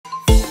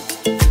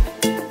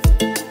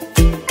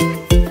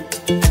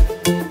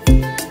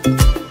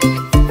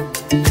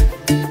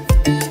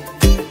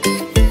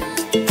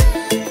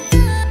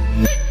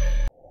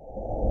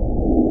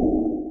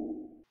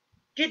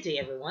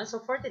everyone.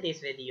 So for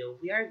today's video,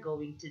 we are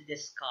going to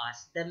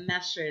discuss the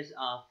measures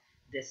of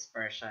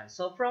dispersion.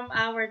 So from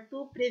our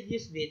two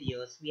previous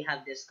videos, we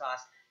have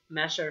discussed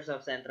measures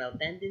of central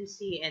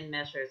tendency and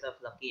measures of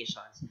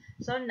locations.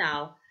 So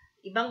now,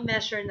 ibang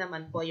measure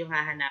naman po yung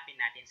hahanapin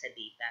natin sa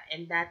data,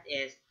 and that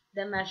is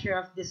the measure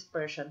of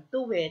dispersion,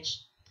 to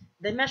which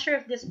the measure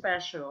of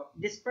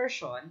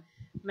dispersion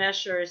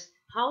measures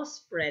how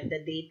spread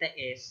the data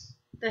is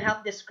to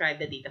help describe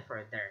the data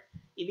further.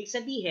 Ibig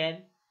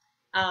sabihin,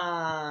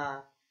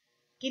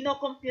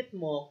 kino-compute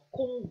mo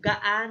kung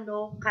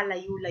gaano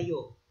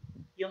kalayo-layo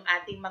yung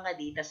ating mga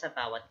data sa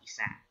bawat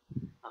isa.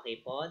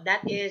 Okay po?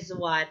 That is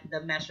what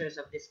the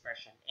measures of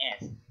dispersion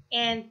is.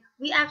 And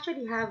we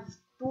actually have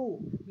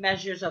two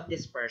measures of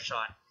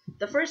dispersion.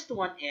 The first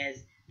one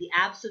is the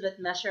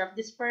absolute measure of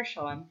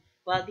dispersion,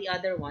 while the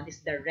other one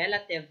is the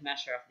relative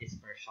measure of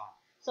dispersion.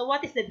 So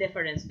what is the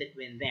difference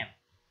between them?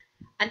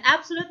 An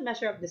absolute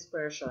measure of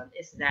dispersion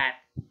is that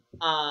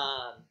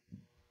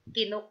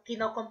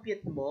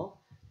kino-compute mo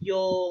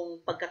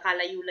yung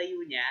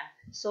pagkakalayo-layo niya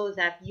so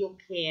that you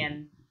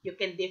can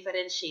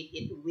differentiate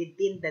it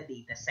within the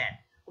data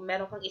set. Kung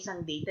meron kang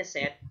isang data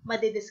set,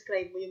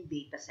 madedescribe mo yung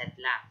data set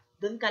lang.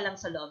 Doon ka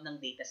lang sa loob ng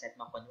data set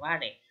mo,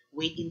 kunwari,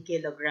 weight in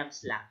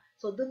kilograms lang.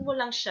 So, doon mo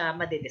lang siya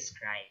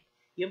madedescribe.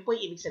 Yun po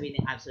yung ibig sabihin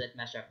ng absolute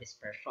measure of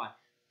dispersion.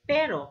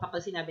 Pero,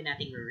 kapag sinabi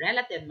natin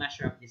relative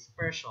measure of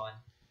dispersion,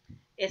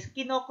 is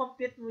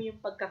kino-compute mo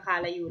yung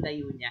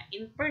pagkakalayo-layo niya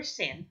in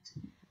percent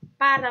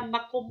para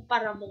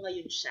makumpara mo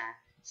ngayon siya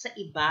sa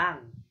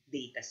ibang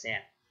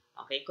dataset.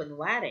 Okay?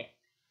 Kunwari,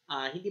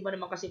 hindi mo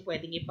naman kasi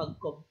pwedeng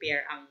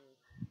ipag-compare ang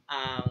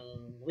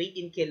weight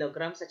in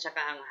kilograms at saka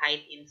ang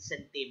height in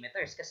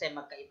centimeters kasi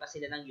magkaiba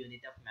sila ng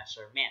unit of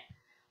measurement.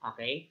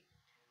 Okay?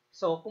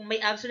 So, kung may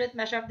absolute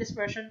measure of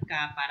dispersion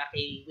ka para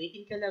kay weight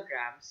in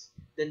kilograms,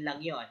 dun lang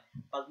yon.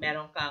 Pag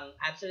meron kang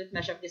absolute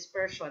measure of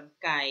dispersion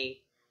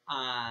kay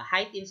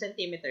height in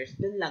centimeters,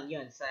 dun lang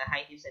yon sa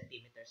height in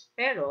centimeters.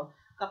 Pero,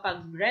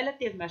 kapag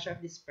relative measure of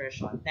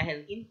dispersion,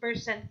 dahil in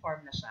percent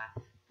form na siya,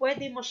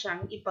 pwede mo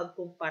siyang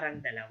ipagkumparang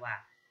dalawa.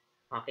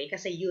 Okay?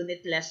 Kasi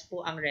unitless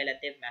po ang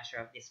relative measure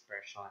of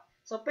dispersion.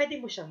 So,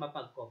 pwede mo siyang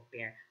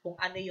mapag-compare kung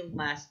ano yung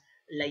mas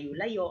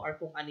layo-layo or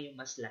kung ano yung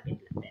mas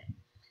lapit-lapit.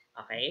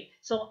 Okay?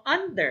 So,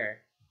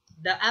 under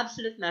the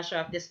absolute measure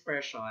of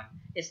dispersion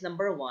is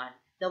number one,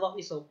 the what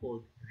we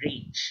so-called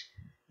range.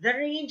 The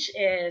range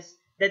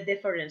is the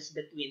difference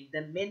between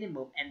the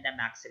minimum and the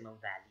maximum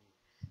value.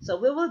 So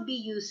we will be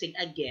using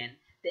again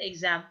the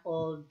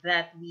example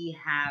that we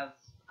have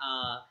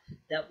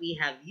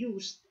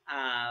used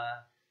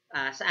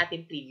sa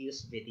ating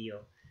previous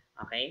video.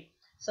 Okay?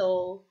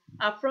 So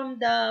from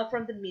the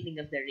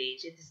meaning of the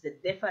range, it is the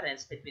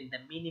difference between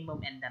the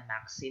minimum and the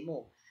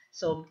maximum.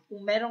 So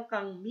kung meron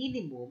kang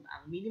minimum,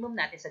 ang minimum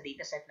natin sa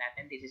dataset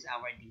natin, this is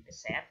our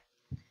dataset.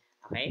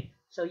 Okay?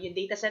 So yung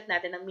dataset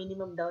natin, ang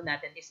minimum daw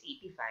natin is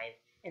 85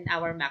 and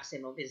our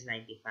maximum is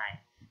 95.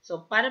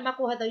 So, para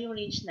makuha daw yung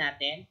range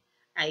natin,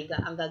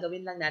 ang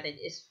gagawin lang natin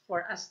is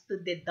for us to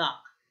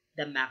deduct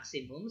the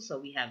maximum.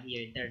 So, we have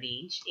here the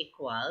range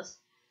equals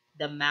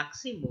the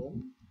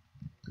maximum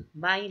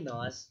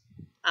minus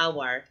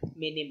our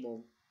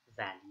minimum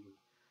value.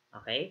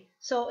 Okay?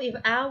 So, if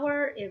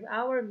our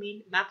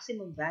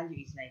maximum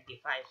value is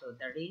 95, so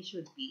the range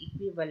would be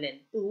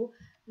equivalent to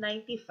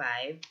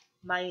 95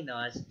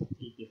 minus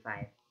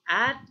 85.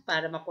 At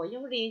para makuha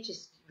yung range,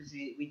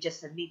 we just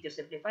need to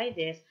simplify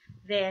this,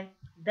 then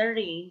the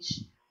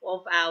range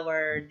of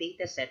our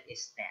data set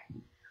is 10.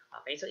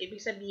 Okay, so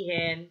ibig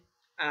sabihin,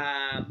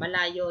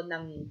 malayo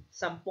ng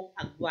 10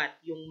 agwat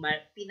yung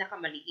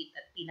pinakamaliit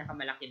at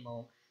pinakamalaki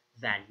mo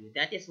value.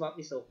 That is what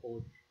we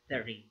so-called the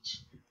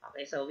range.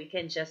 Okay, so we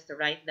can just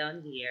write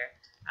down here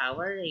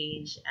our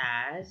range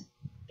as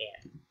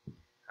 10.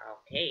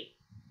 Okay.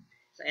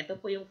 So, ito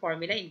po yung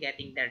formula in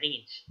getting the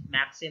range.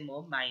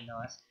 Maximum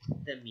minus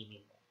the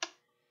minimum.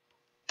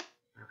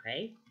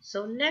 Okay?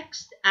 So,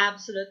 next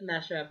absolute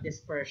measure of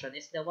dispersion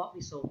is the what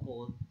we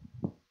so-called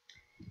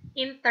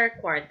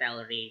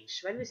interquartile range.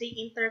 When we say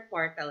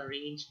interquartile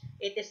range,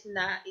 it is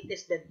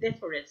the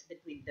difference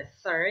between the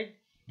third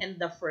and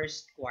the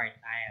first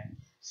quartile.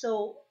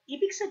 So,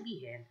 ibig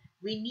sabihin,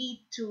 we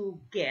need to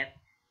get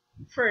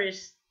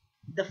first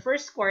the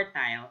first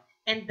quartile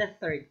and the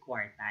third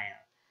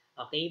quartile.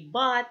 Okay?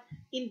 But,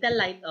 in the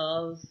light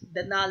of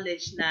the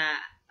knowledge na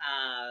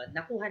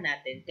nakuha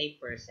natin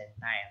kay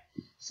percentile.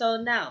 So,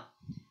 now,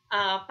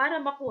 para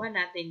makuha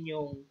natin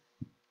yung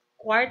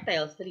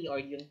quartile 3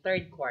 or yung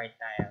third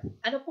quartile,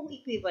 ano pong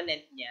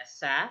equivalent niya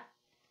sa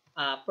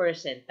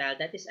percentile?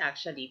 That is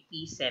actually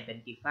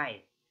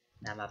P75.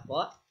 Tama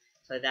po?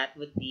 So, that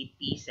would be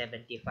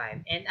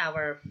P75. And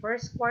our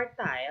first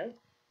quartile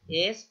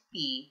is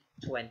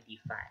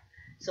P25.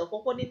 So,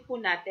 kukunin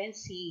po natin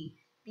si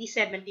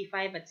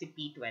P75 at si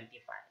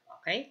P25.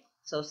 Okay?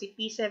 So, si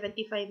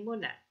P75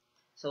 muna.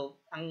 So,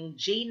 ang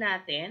J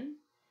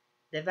natin,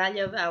 the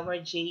value of our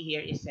J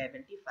here is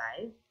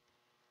 75.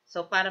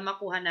 So, para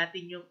makuha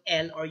natin yung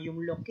L or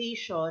yung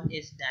location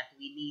is that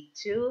we need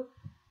to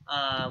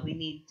we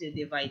need to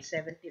divide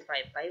 75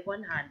 by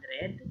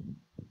 100.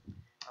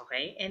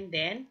 Okay? And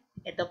then,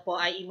 ito po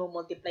ay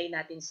i-multiply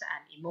natin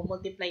saan?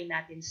 I-multiply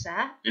natin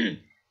sa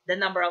the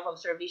number of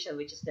observation,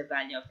 which is the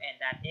value of n.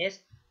 That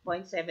is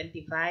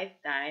 0.75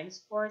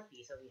 times 40.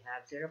 So, we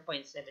have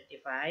 0.75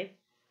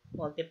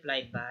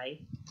 multiplied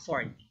by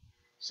 40.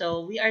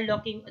 So, we are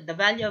looking, the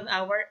value of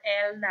our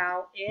L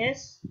now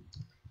is,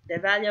 the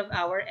value of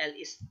our L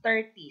is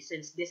 30.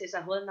 Since this is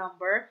a whole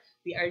number,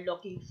 we are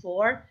looking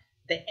for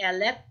the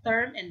Lth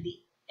term and the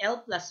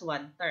L plus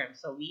 1 term.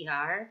 So, we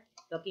are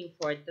looking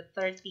for the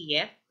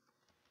 30th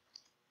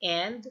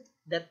and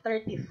the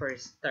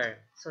 31st term.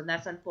 So,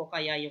 nasan po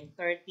kaya yung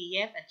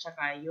 30th at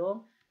saka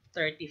yung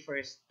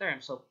 31st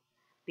term? So,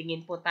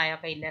 tingin po tayo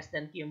kay less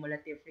than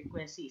cumulative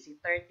frequency. Si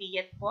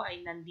 30th po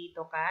ay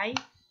nandito kay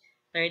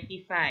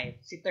 35.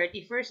 Si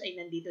 31st ay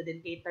nandito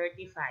din kay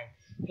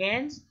 35.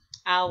 Hence,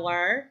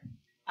 our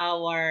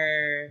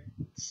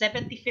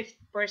 75th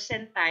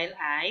percentile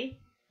ay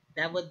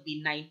that would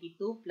be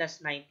 92 plus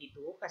 92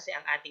 kasi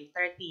ang ating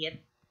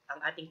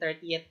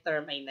 30th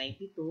term ay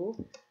 92,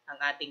 ang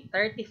ating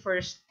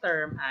 31st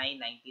term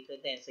ay 92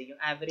 din. So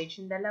yung average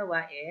ng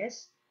dalawa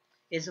is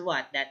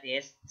what? That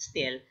is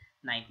still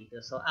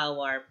 92. So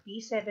our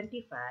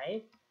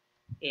P75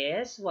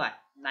 is what?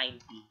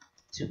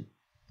 92.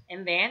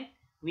 And then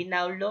we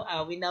now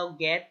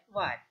get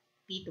what?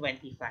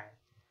 P25.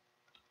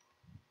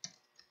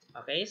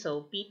 Okay,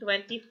 so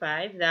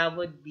P25, that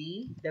would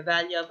be the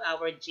value of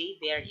our J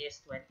there is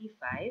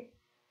 25.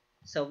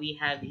 So we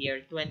have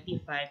here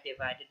 25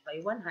 divided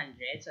by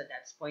 100, so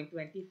that's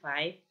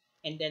 0.25.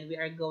 And then we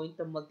are going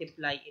to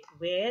multiply it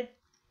with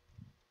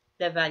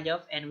the value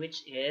of n,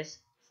 which is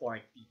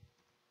 40.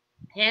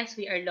 Hence,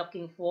 we are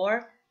looking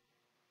for,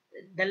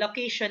 the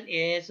location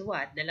is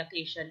what? The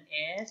location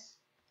is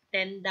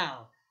 10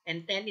 daw.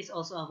 And 10 is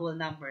also a whole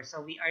number. So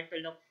we are to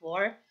look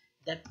for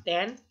the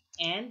 10th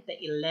and the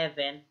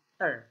 11th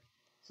term.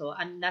 So,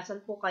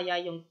 nasan po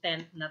kaya yung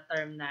 10th na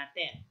term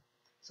natin?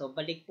 So,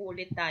 balik po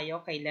ulit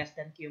tayo kay less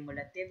than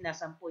cumulative.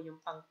 Nasan po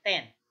yung pang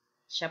 10?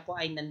 Siya po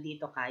ay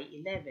nandito kay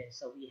 11.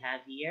 So, we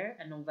have here,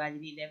 anong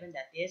value ni 11?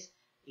 That is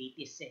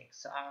 86.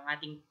 So, ang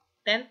ating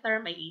 10th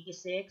term ay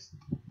 86.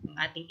 Ang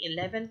ating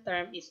 11th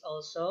term is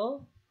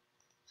also,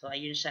 so,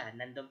 ayun siya.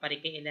 Nandun pa rin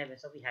kay 11.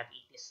 So, we have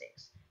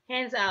 86.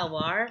 Hence,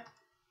 our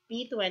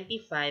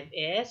P25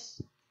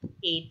 is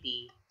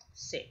 86.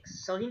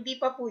 So, hindi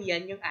pa po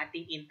yan yung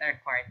ating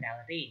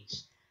interquartile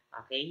range.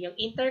 Okay? Yung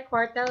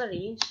interquartile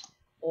range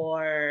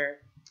or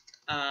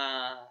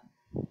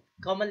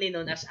commonly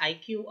known as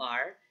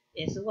IQR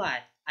is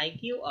what?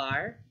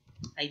 IQR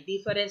ay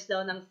difference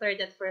daw ng third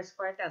at first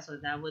quartile.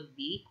 So, that would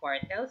be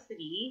quartile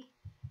 3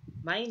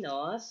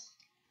 minus,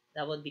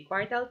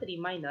 quartile 3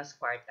 minus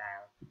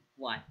quartile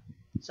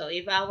 1. So,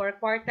 if our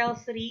quartile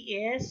 3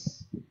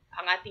 is,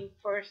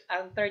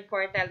 ang third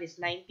quartile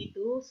is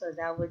 92, so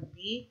that would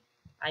be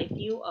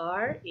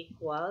IQR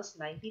equals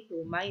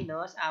 92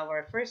 minus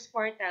our first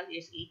quartile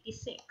is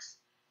 86.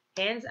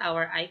 Hence,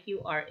 our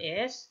IQR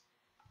is,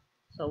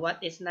 so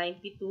what is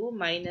 92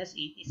 minus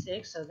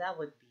 86? So that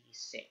would be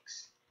 6.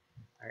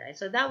 Alright,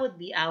 so that would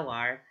be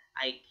our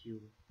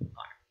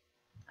IQR.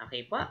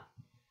 Okay po?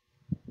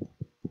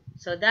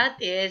 So that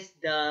is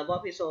the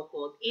what we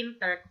so-called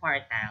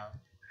interquartile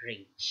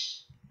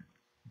range.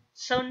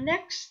 So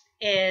next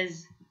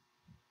is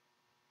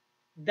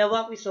the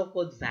what we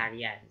so-called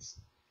variance.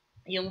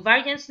 Yung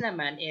variance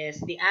naman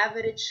is the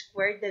average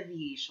square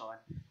deviation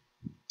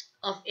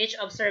of each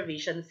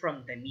observation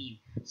from the mean.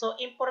 So,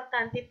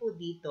 importante po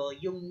dito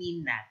yung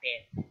mean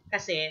natin.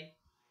 Kasi,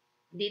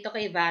 dito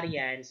kay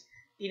variance,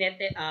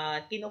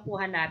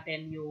 kinukuha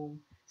natin yung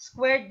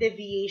square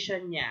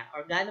deviation niya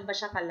or gaano ba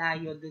siya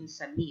kalayo dun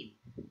sa mean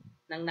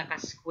ng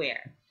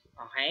naka-square.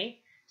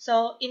 Okay?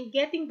 So, in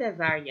getting the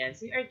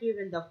variance, we are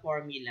given the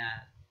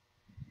formula.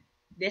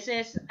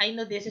 I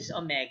know this is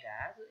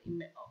omega,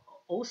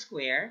 O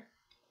square,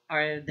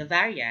 or the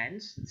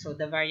variance. So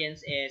the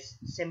variance is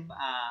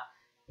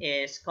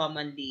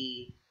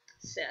commonly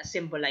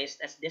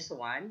symbolized as this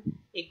one,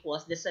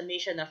 equals the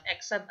summation of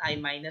x sub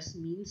I minus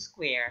mean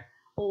square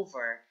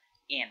over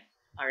n.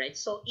 Alright,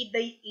 so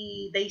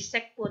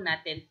i-dissect po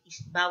natin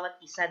bawat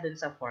isa dun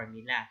sa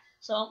formula.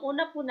 So ang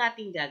una po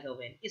natin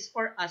gagawin is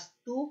for us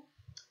to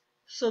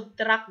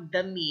subtract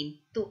the mean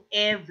to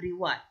every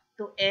what?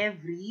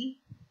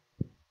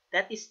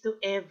 That is to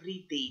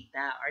every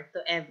data or to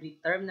every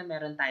term na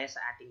meron tayo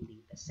sa ating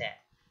data set.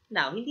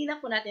 Now, hindi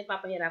na po natin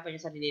papahirapan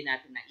yung sarili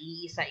natin na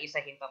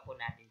iisa-isahin pa po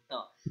natin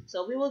to.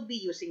 So, we will be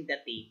using the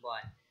table.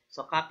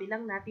 So, copy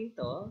lang natin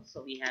to.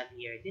 So, we have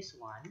here this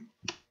one.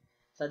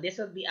 So,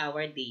 this will be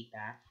our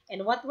data.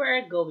 And what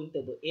we're going to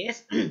do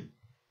is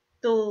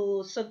to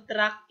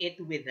subtract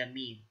it with the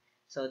mean.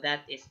 So,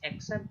 that is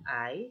x sub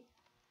I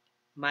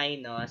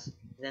minus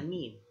the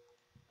mean.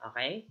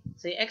 Okay?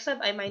 So, yung x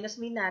sub I minus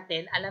mean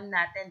natin, alam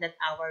natin that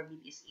our mean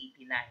is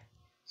 89.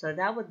 So,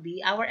 that would be,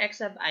 our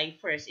x sub I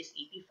first is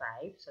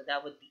 85. So,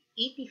 that would be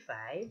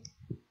 85.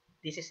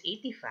 This is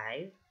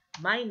 85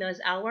 minus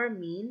our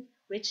mean,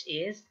 which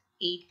is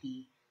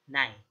 89.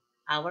 9.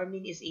 Our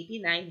mean is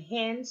 89,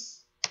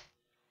 hence,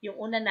 yung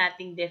una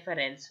nating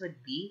difference would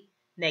be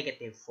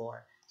negative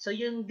 4. So,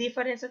 yung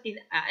difference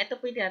natin, ito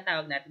po yung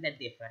tinatawag natin na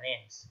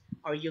difference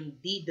or yung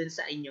D dun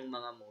sa inyong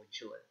mga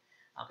module.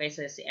 Okay,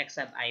 so si x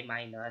sub I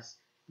minus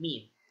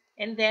mean.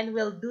 And then,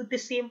 we'll do the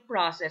same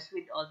process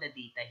with all the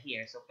data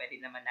here. So,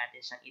 pwede naman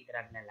natin siyang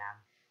i-drag na lang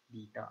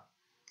dito.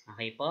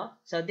 Okay po?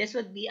 So, this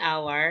would be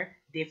our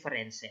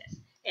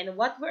differences. And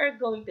what we're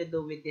going to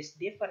do with these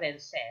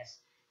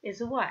differences is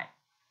what?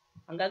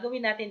 Ang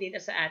gagawin natin dito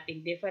sa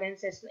ating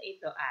differences na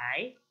ito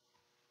ay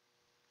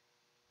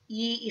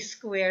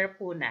i-square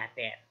po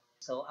natin.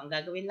 So, ang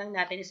gagawin lang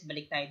natin is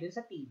balik tayo dun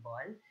sa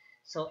table.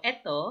 So,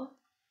 ito,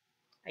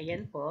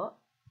 ayan po,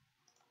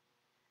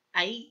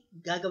 ay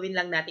gagawin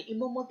lang natin,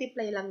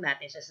 i-multiply lang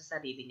natin siya sa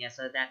sarili niya.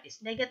 So, that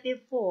is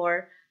negative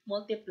 4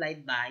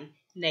 multiplied by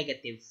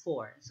negative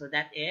 4. So,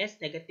 that is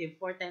negative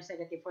 4 times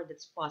negative 4,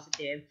 that's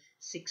positive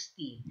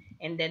 16.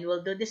 And then,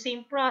 we'll do the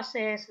same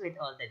process with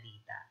all the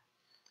data.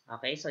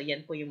 Okay, so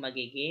yan po yung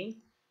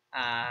magiging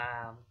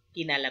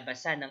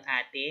kinalabasan ng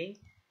ating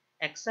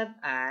x sub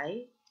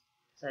I.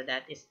 So,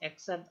 that is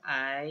x sub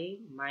I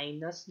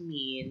minus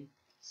mean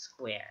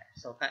square.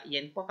 So,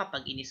 yan po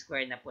kapag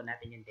in-square na po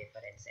natin yung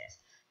differences.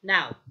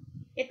 Now,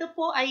 ito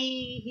po ay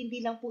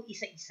hindi lang po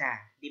isa-isa.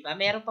 Diba?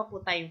 Meron pa po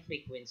tayong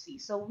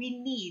frequency. So, we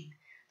need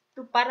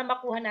to, para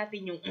makuha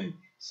natin yung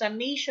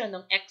summation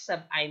ng x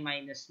sub I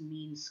minus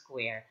mean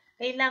square,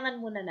 kailangan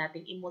muna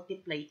natin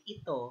i-multiply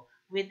ito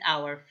with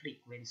our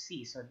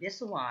frequency. So,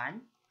 this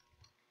one,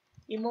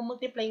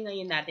 i-multiply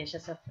ngayon natin siya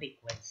sa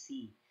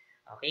frequency.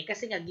 Okay?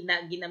 Kasi nga,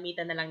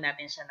 ginamitan na lang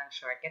natin siya ng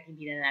shortcut.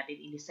 Hindi na natin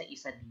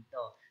inisa-isa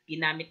dito.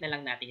 Ginamit na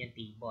lang natin yung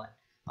table.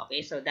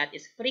 Okay? So, that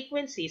is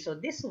frequency. So,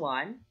 this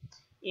one,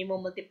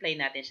 i-multiply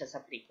natin siya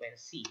sa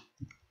frequency.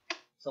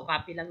 So,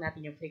 copy lang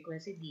natin yung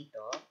frequency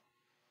dito.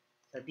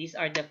 So, these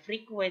are the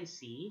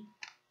frequency.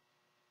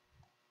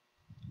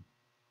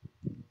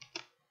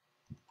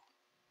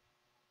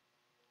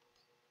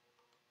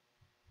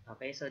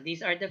 Okay, so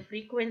these are the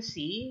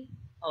frequency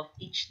of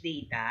each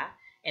data.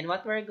 And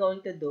what we're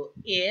going to do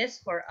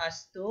is for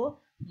us to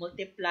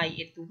multiply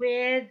it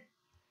with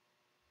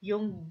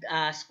yung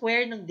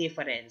square ng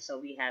difference.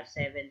 So we have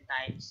 7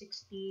 times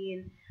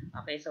 16.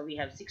 Okay, so we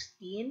have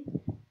 16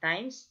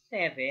 times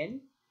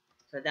 7.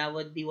 So that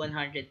would be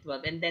 112.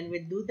 And then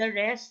we do the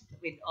rest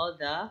with all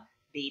the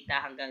data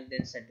hanggang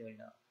dun sa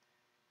dulo.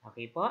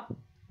 Okay po?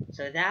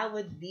 So that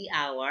would be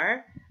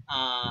our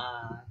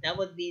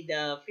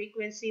the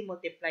frequency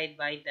multiplied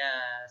by the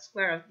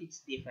square of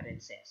its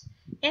differences.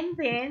 And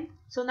then,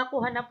 so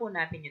nakuha na po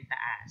natin yung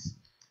taas.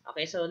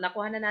 Okay, so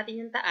nakuha na natin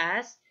yung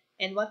taas.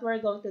 And what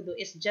we're going to do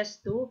is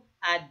just to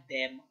add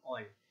them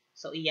all.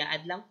 So,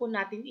 i-add lang po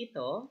natin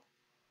ito.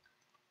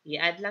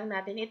 I-add lang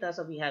natin ito.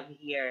 So, we have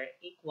here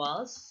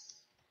equals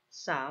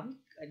sum.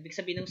 Ibig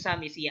sabihin ng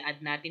sum is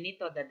i-add natin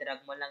ito.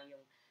 Dadrag mo lang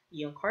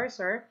yung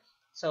cursor.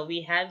 So,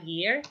 we have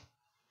here,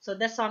 so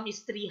the sum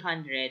is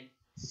 360.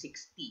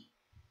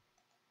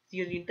 So,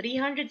 yung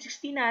 360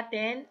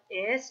 natin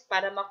is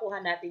para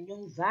makuha natin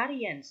yung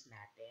variance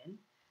natin.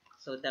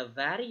 So, the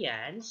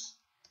variance,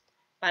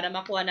 para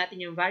makuha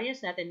natin yung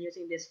variance natin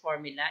using this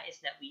formula is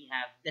that we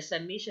have the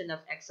summation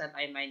of x sub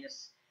I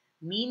minus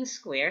mean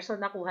square. So,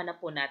 nakuha na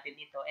po natin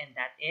ito and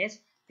that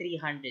is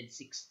 360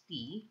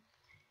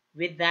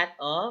 with that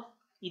of,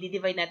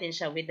 i-divide natin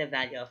siya with the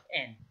value of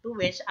n, to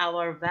which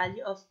our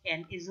value of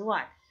n is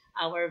what?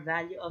 Our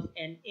value of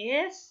n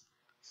is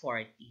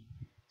 40.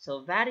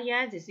 So,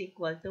 variance is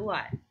equal to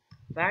what?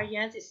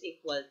 Variance is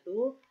equal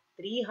to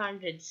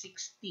 360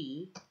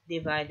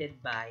 divided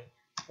by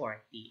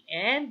 40.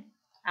 And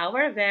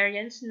our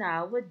variance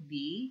now would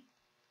be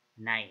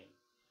 9.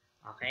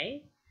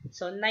 Okay?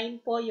 So,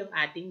 9 po yung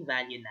ating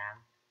value ng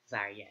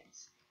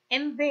variance.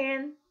 And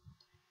then,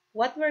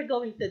 what we're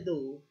going to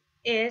do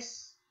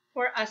is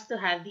for us to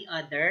have the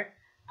other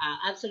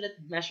absolute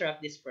measure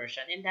of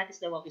dispersion, and that is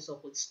the what we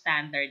so-called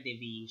standard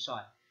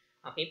deviation.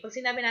 Okay, pag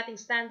sinabi nating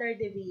standard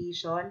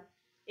deviation,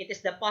 it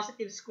is the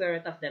positive square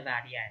root of the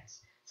variance.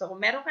 So,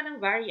 kung meron ka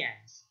ng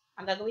variance,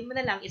 ang gagawin mo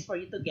na lang is for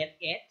you to get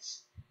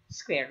its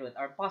square root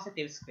or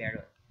positive square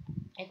root.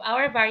 If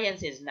our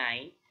variance is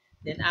 9,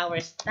 then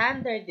our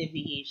standard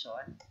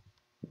deviation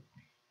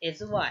is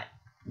what?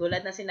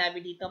 Tulad na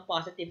sinabi dito,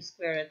 positive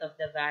square root of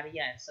the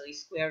variance. So,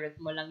 square root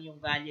mo lang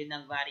yung value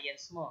ng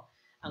variance mo.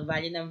 Ang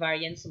value ng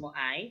variance mo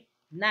ay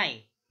 9.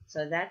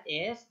 So, that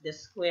is the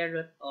square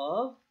root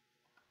of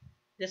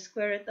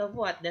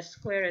what? The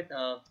square root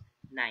of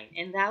 9.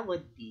 And that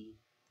would be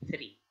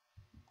 3.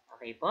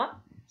 Okay po?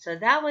 So,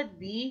 that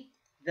would be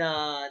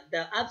the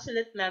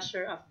absolute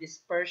measure of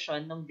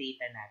dispersion ng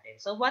data natin.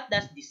 So, what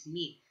does this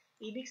mean?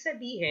 Ibig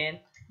sabihin,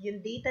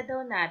 yung data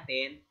daw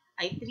natin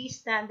ay 3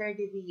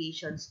 standard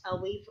deviations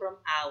away from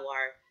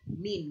our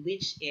mean,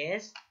 which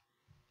is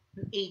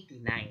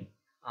 89.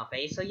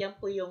 Okay? So, yan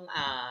po yung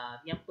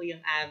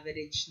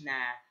average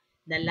na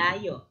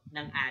layo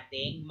ng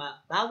ating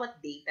bawat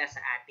data sa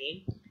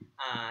ating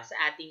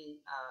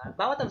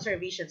bawat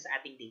observation sa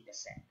ating data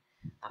set.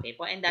 Okay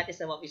po? And that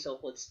is what we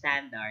so-called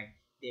standard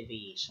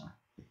deviation.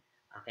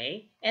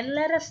 Okay? And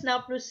let us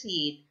now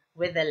proceed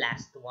with the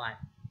last one.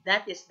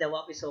 That is the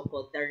what we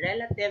so-called the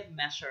relative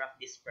measure of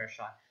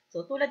dispersion.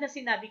 So tulad na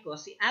sinabi ko,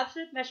 si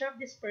absolute measure of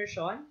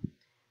dispersion,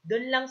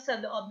 dun lang sa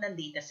loob ng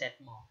dataset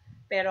mo.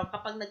 Pero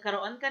kapag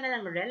nagkaroon ka na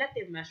ng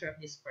relative measure of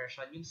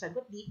dispersion, yung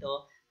sagot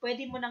dito,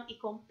 pwede mo nang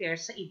i-compare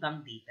sa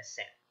ibang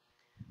dataset.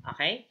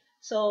 Okay?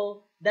 So,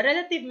 the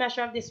relative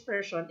measure of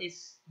dispersion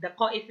is the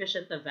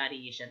coefficient of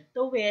variation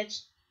to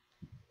which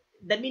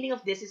the meaning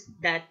of this is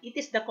that it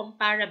is the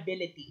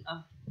comparability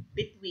of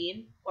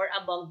between or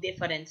among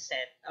different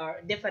set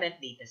or different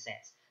data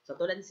sets. So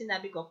tulad ng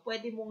sinabi ko,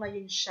 pwede mo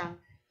ngayon siyang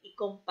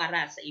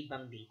ikumpara sa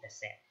ibang data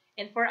set.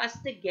 And for us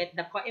to get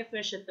the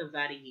coefficient of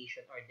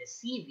variation or the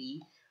CV,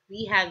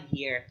 we have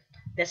here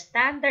the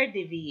standard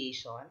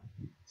deviation.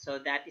 So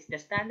that is the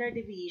standard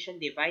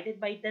deviation divided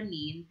by the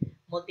mean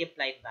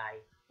multiplied by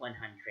 100.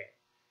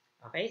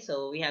 Okay,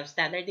 so we have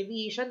standard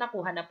deviation.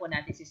 Nakuha na po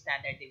natin si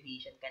standard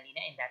deviation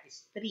kanina and that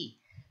is 3.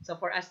 So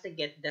for us to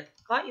get the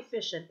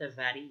coefficient of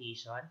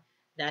variation,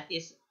 that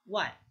is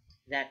what?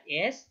 That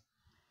is,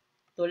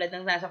 tulad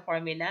ng nasa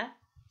formula,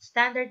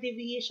 standard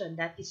deviation,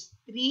 that is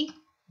 3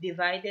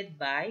 divided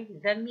by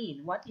the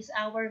mean. What is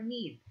our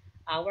mean?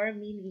 Our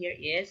mean here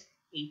is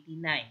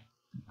 89.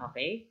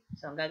 Okay,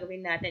 so ang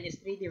gagawin natin is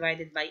 3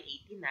 divided by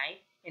 89.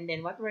 And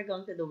then what we're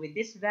going to do with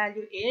this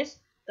value is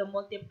to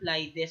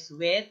multiply this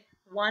with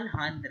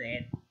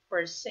 100%.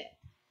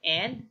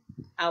 And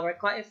our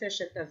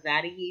coefficient of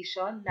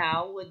variation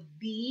now would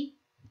be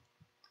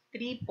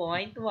 3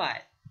 point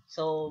what?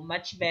 So,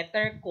 much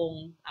better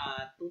kung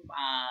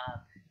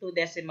 2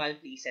 decimal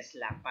places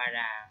lang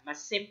para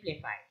mas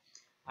simplify.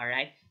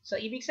 Alright? So,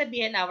 ibig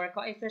sabihin, our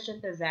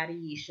coefficient of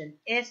variation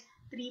is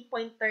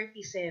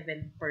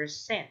 3.37%.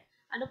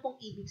 Ano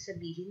pong ibig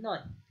sabihin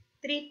nun?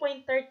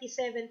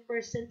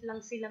 3.37%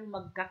 lang silang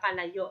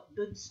magkakalayo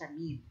dun sa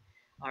mean.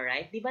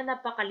 Alright? Di ba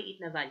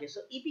napakaliit na value?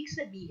 So, ibig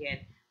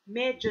sabihin,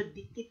 medyo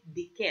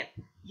dikit-dikit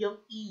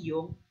yung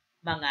iyong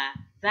mga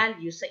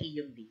value sa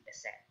iyong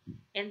dataset.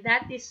 And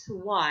that is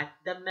what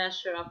the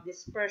measure of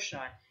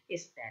dispersion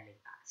is telling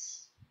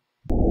us.